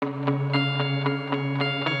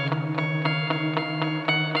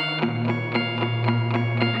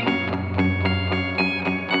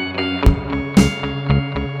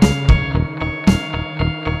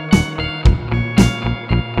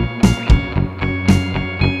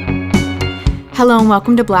Hello and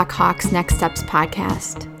welcome to Blackhawk's Next Steps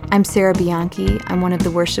podcast. I'm Sarah Bianchi. I'm one of the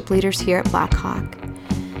worship leaders here at Blackhawk,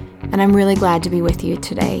 and I'm really glad to be with you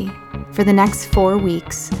today. For the next 4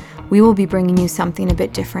 weeks, we will be bringing you something a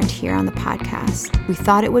bit different here on the podcast. We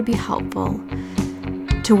thought it would be helpful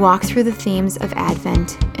to walk through the themes of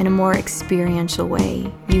Advent in a more experiential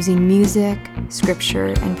way, using music, scripture,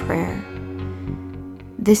 and prayer.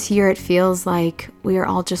 This year it feels like we are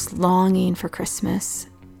all just longing for Christmas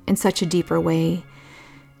in such a deeper way,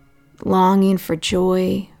 longing for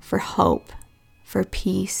joy, for hope, for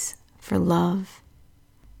peace, for love.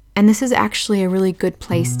 And this is actually a really good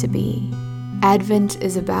place to be. Advent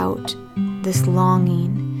is about this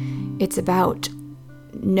longing. It's about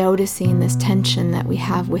noticing this tension that we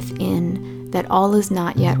have within, that all is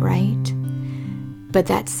not yet right, but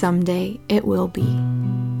that someday it will be.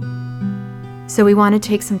 So we want to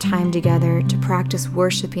take some time together to practice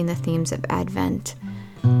worshiping the themes of Advent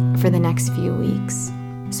for the next few weeks.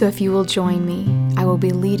 So if you will join me, I will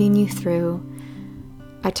be leading you through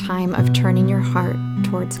a time of turning your heart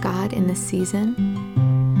towards God in this season.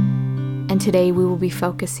 And today we will be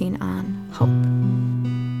focusing on hope.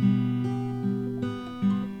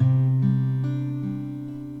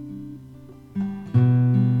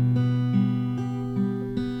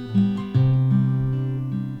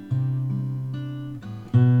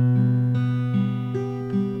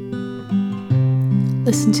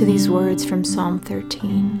 Listen to these words from Psalm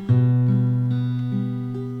 13.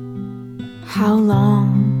 How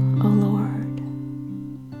long, O Lord,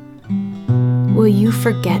 will you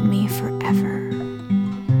forget me forever?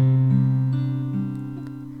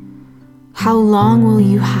 How long will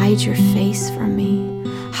you hide your face from me?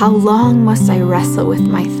 How long must I wrestle with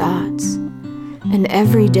my thoughts, and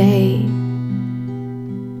every day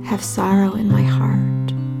have sorrow in my heart?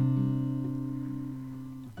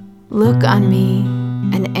 Look on me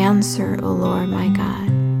and answer, O Lord my God.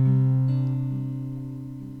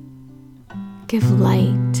 Give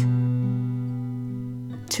light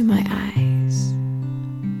to my eyes.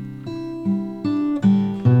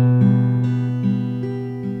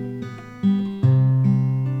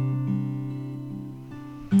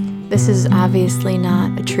 This is obviously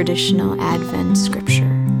not a traditional Advent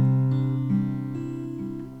scripture.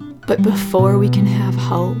 But before we can have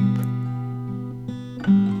hope,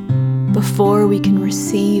 before we can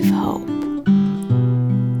receive hope,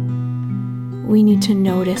 we need to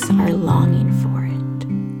notice our longing for it.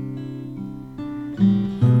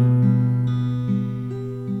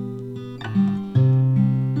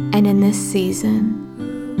 And in this season,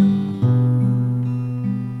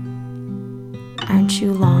 aren't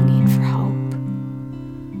you longing for hope?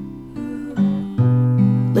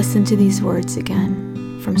 Listen to these words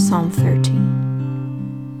again from Psalm 13.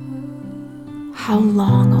 How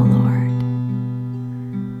long, O Lord,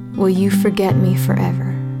 will you forget me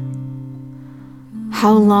forever?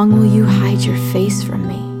 How long will you hide your face from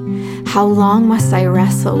me? How long must I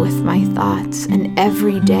wrestle with my thoughts and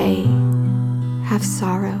every day have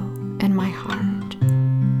sorrow in my heart?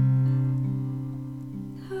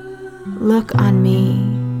 Look on me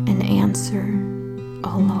and answer,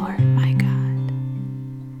 O Lord my God.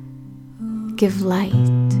 Give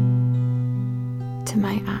light to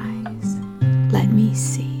my eyes. Let me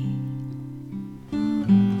see.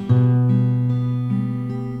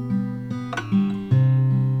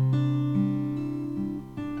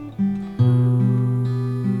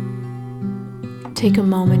 Take a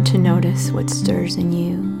moment to notice what stirs in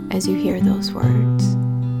you as you hear those words.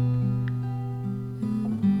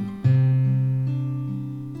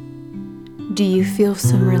 Do you feel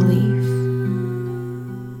some relief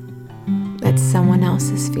that someone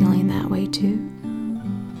else is feeling that way too?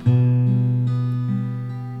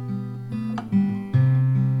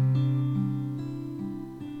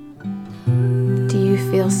 Do you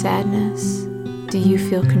feel sadness? Do you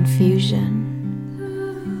feel confusion?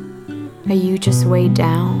 Are you just weighed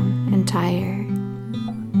down and tired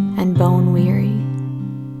and bone weary?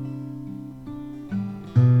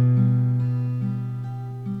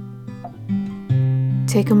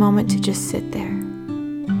 Take a moment to just sit there.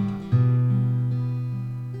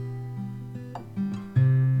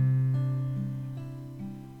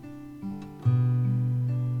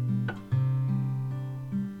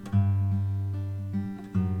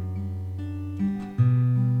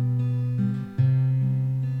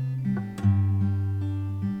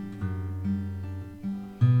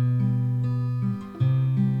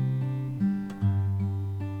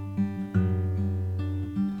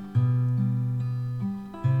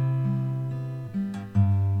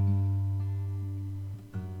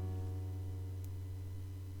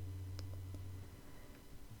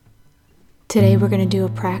 Today we're going to do a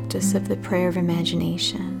practice of the prayer of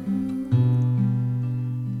imagination.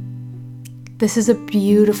 This is a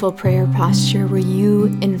beautiful prayer posture where you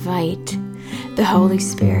invite the Holy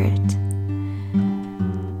Spirit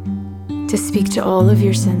to speak to all of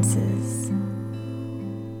your senses,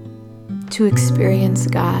 to experience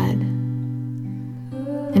God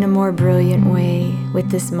in a more brilliant way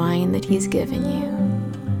with this mind that He's given you.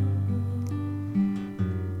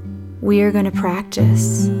 We are going to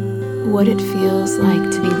practice what it feels like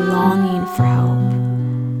to be longing for hope,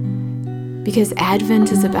 because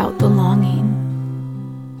Advent is about the longing.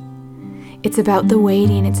 It's about the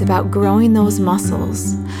waiting. It's about growing those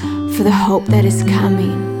muscles for the hope that is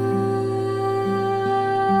coming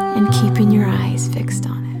and keeping your eyes fixed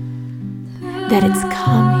on it, that it's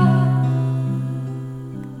coming.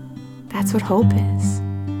 That's what hope is.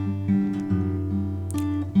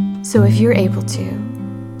 So if you're able to,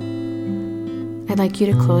 I'd like you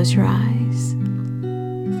to close your eyes.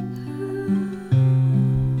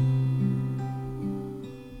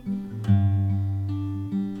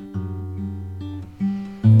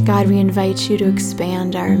 God, we invite you to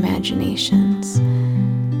expand our imaginations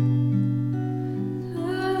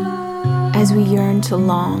as we yearn to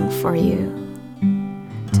long for you,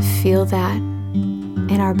 to feel that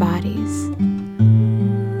in our bodies.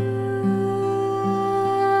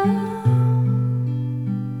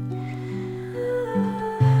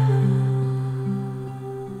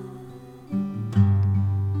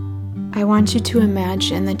 I want you to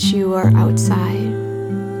imagine that you are outside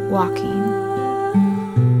walking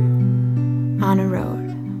on a road.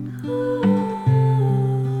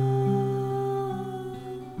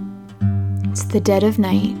 It's the dead of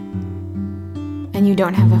night, and you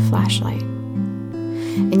don't have a flashlight,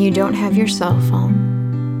 and you don't have your cell phone.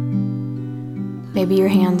 Maybe your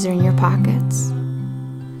hands are in your pockets,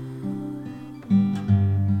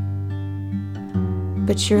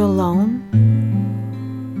 but you're alone,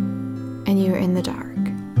 and you're in the dark.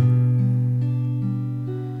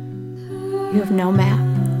 You have no map.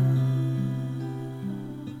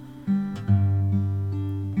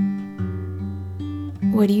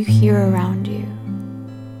 What do you hear around you?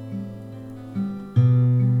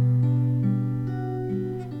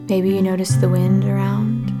 Maybe you notice the wind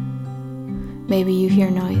around. Maybe you hear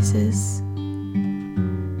noises.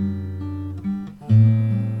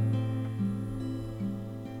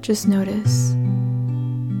 Just notice.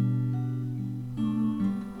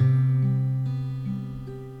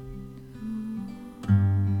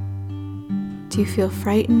 Do you feel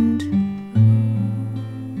frightened?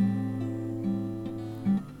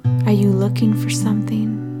 Are you looking for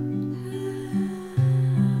something?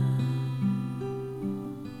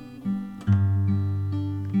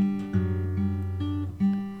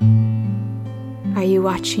 Are you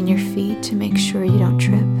watching your feet to make sure you don't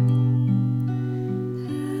trip?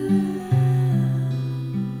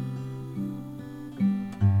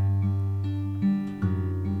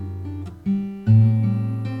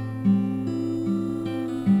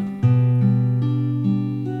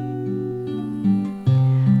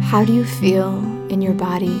 How do you feel in your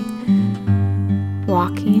body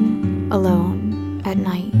walking alone at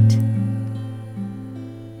night?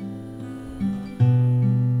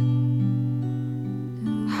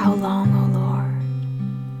 How long, O Lord,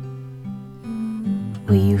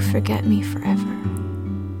 will you forget me forever?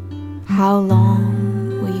 How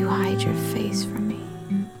long will you hide your face from me?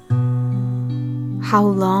 How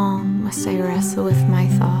long must I wrestle with my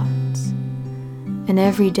thoughts and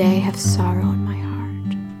every day have sorrow in my heart?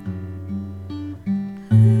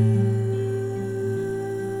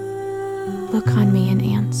 Look on me and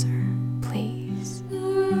answer, please.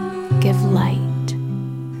 Give light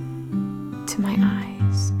to my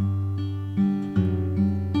eyes.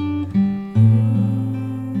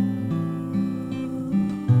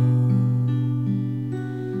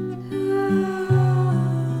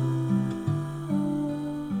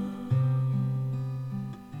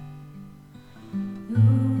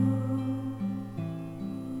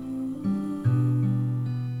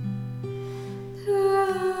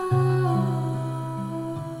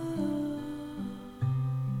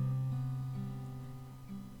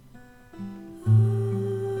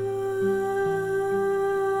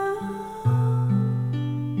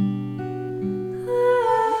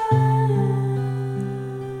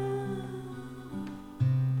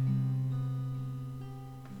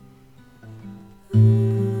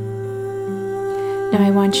 Now I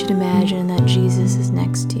want you to imagine that Jesus is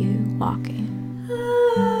next to you, walking.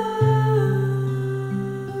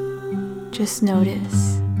 Just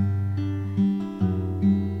notice.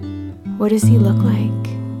 What does he look like?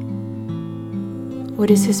 What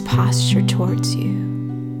is his posture towards you?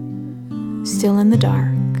 still in the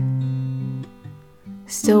dark,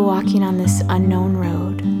 still walking on this unknown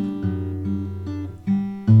road.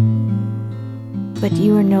 But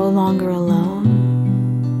you are no longer alone.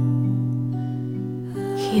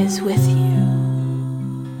 He is with you.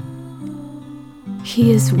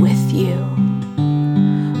 He is with you.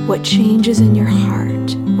 What changes in your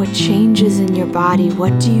heart? What changes in your body?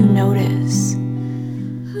 What do you notice?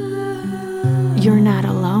 You're not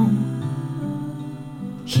alone.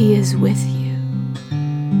 He is with you.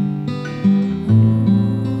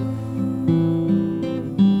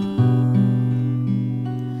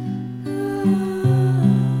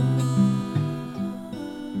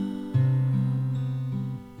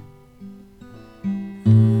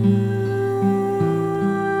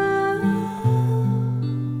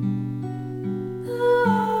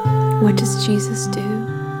 What does Jesus do?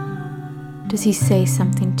 Does he say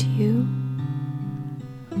something to you?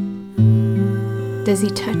 Does he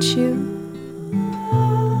touch you?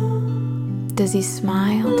 Does he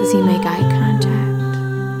smile? Does he make eye contact?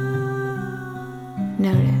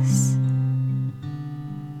 Notice.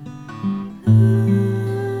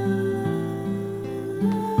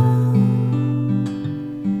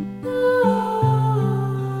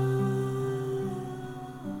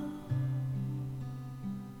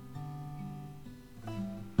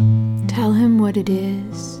 Tell him what it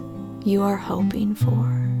is you are hoping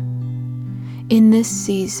for. In this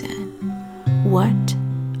season, what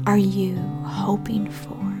are you hoping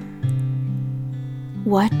for?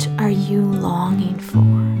 What are you longing for?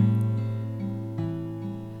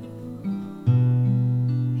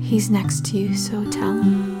 He's next to you, so tell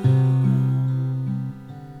him.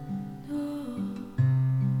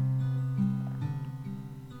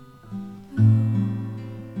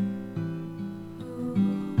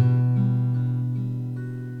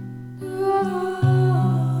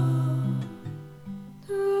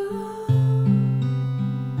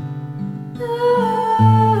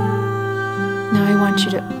 Now I want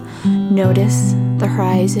you to notice the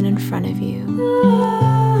horizon in front of you.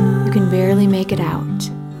 You can barely make it out.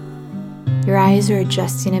 Your eyes are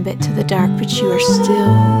adjusting a bit to the dark, but you are still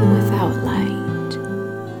without light.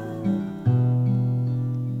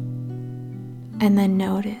 And then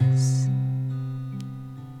notice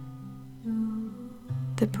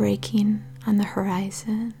the breaking on the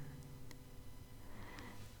horizon,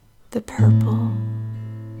 the purple,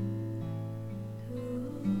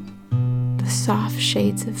 the soft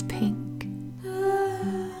shades of pink,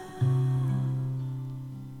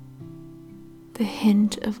 the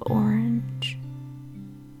hint of orange.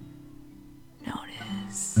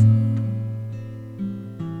 Notice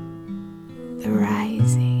the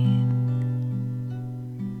rising,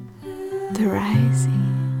 the rising.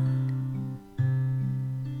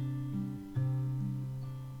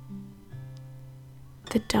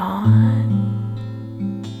 The dawn,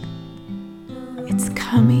 it's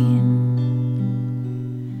coming.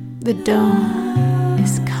 The dawn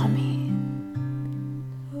is coming.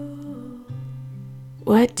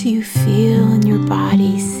 What do you feel in your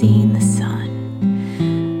body seeing the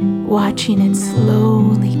sun, watching it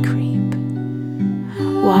slowly creep,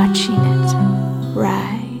 watching it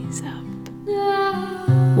rise up?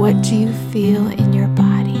 What do you feel in your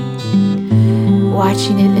body,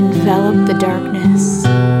 watching it envelop the darkness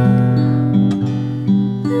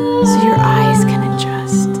so your eyes can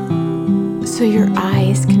adjust, so your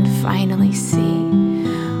eyes can finally see?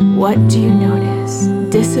 What do you notice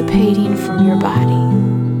dissipating from your body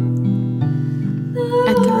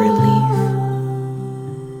at the relief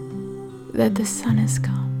that the sun has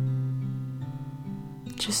come?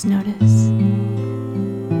 Just notice.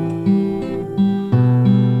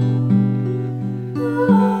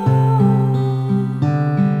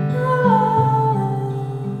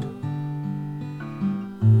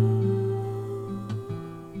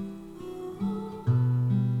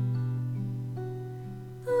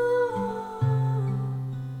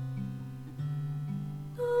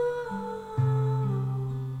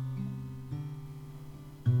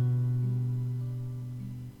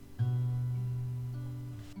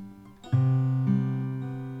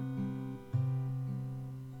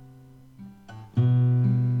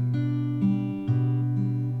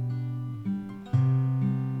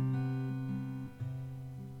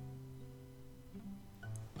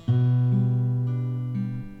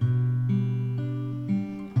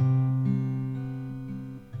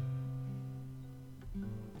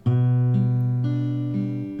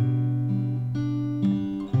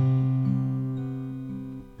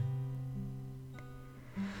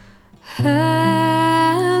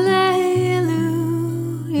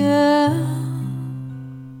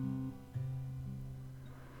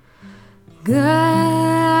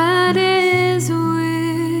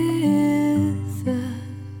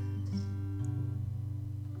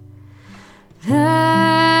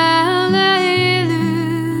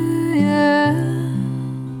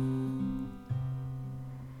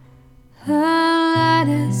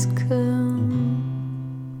 has come.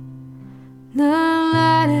 The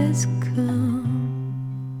light has come.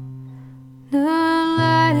 The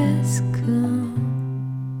light has come.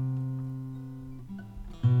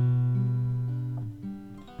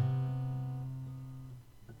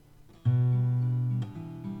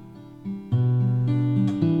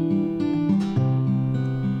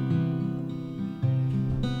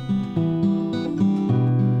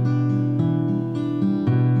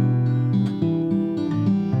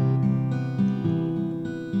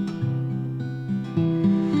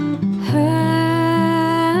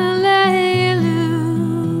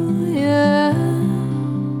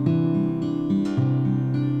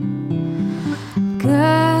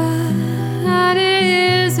 God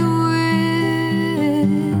is with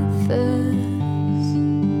us.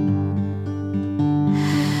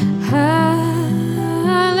 Hallelujah.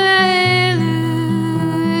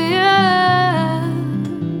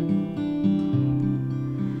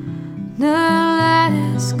 The light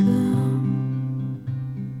has come.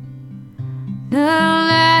 The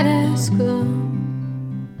light has come.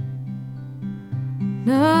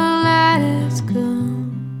 The light has come.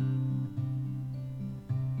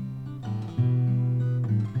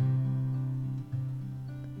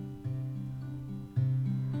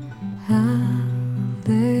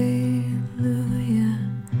 Hallelujah,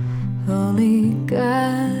 Holy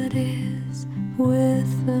God is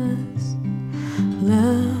with us.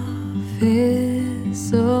 Love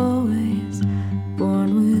is always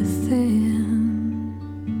born within.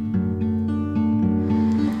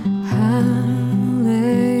 Hallelujah,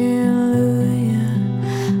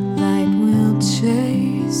 light will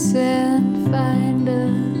chase and find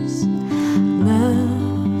us.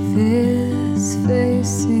 Love is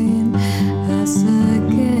facing us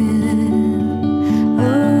again.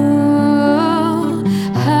 Oh,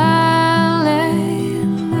 hallelujah,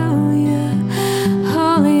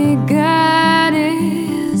 Holy God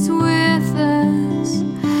is with us.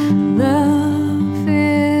 Love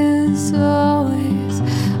is always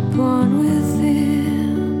born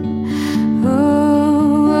within.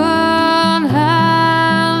 Oh, hallelujah,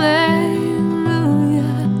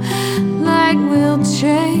 light will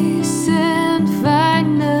chase and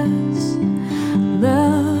find us.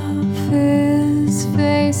 Love is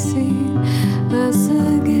facing us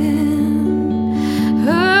again.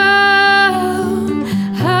 Oh,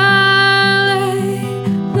 hallelujah,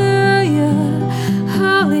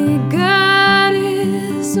 Holy God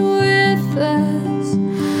is with us.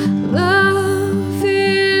 Love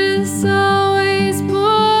is always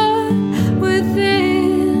born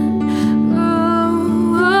within.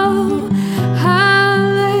 Oh,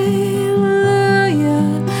 hallelujah,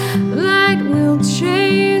 light will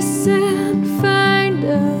chase and find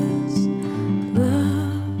us.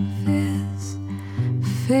 Love is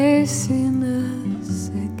facing us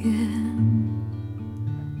again.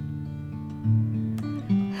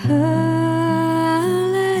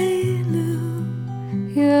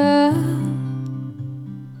 Hallelujah.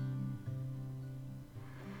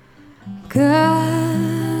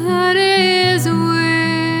 God is with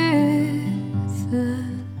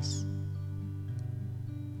us.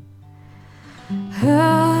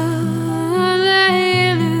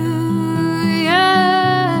 Hallelujah.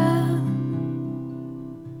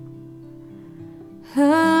 The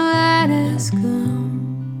light has come.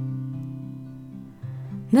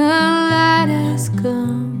 The light has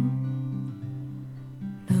come.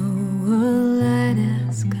 No, a light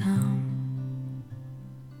has come.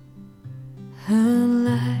 A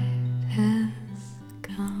light has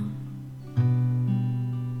come.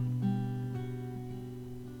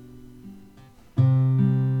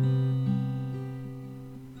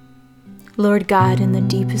 Lord God, in the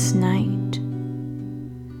deepest night,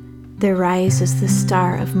 there rises the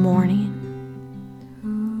star of morning,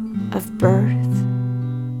 of birth,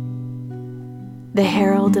 the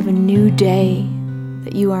herald of a new day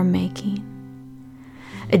that you are making,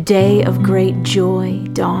 a day of great joy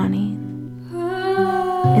dawning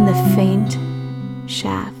in the faint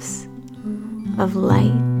shafts of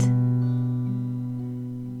light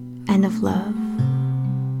and of love.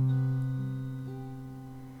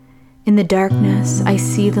 In the darkness, I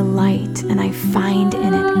see the light, and I find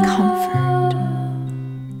in it comfort,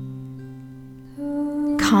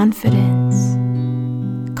 confidence,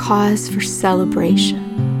 cause for celebration.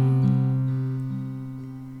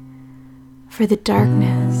 For the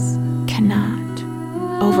darkness cannot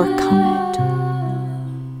overcome it.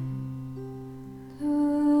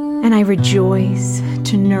 And I rejoice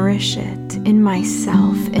to nourish it in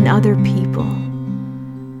myself, in other people,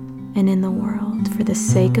 and in the world, for the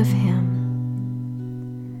sake of Him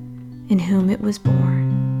in whom it was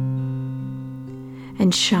born,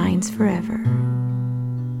 and shines forever.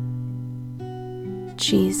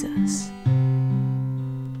 Jesus,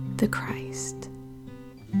 the Christ.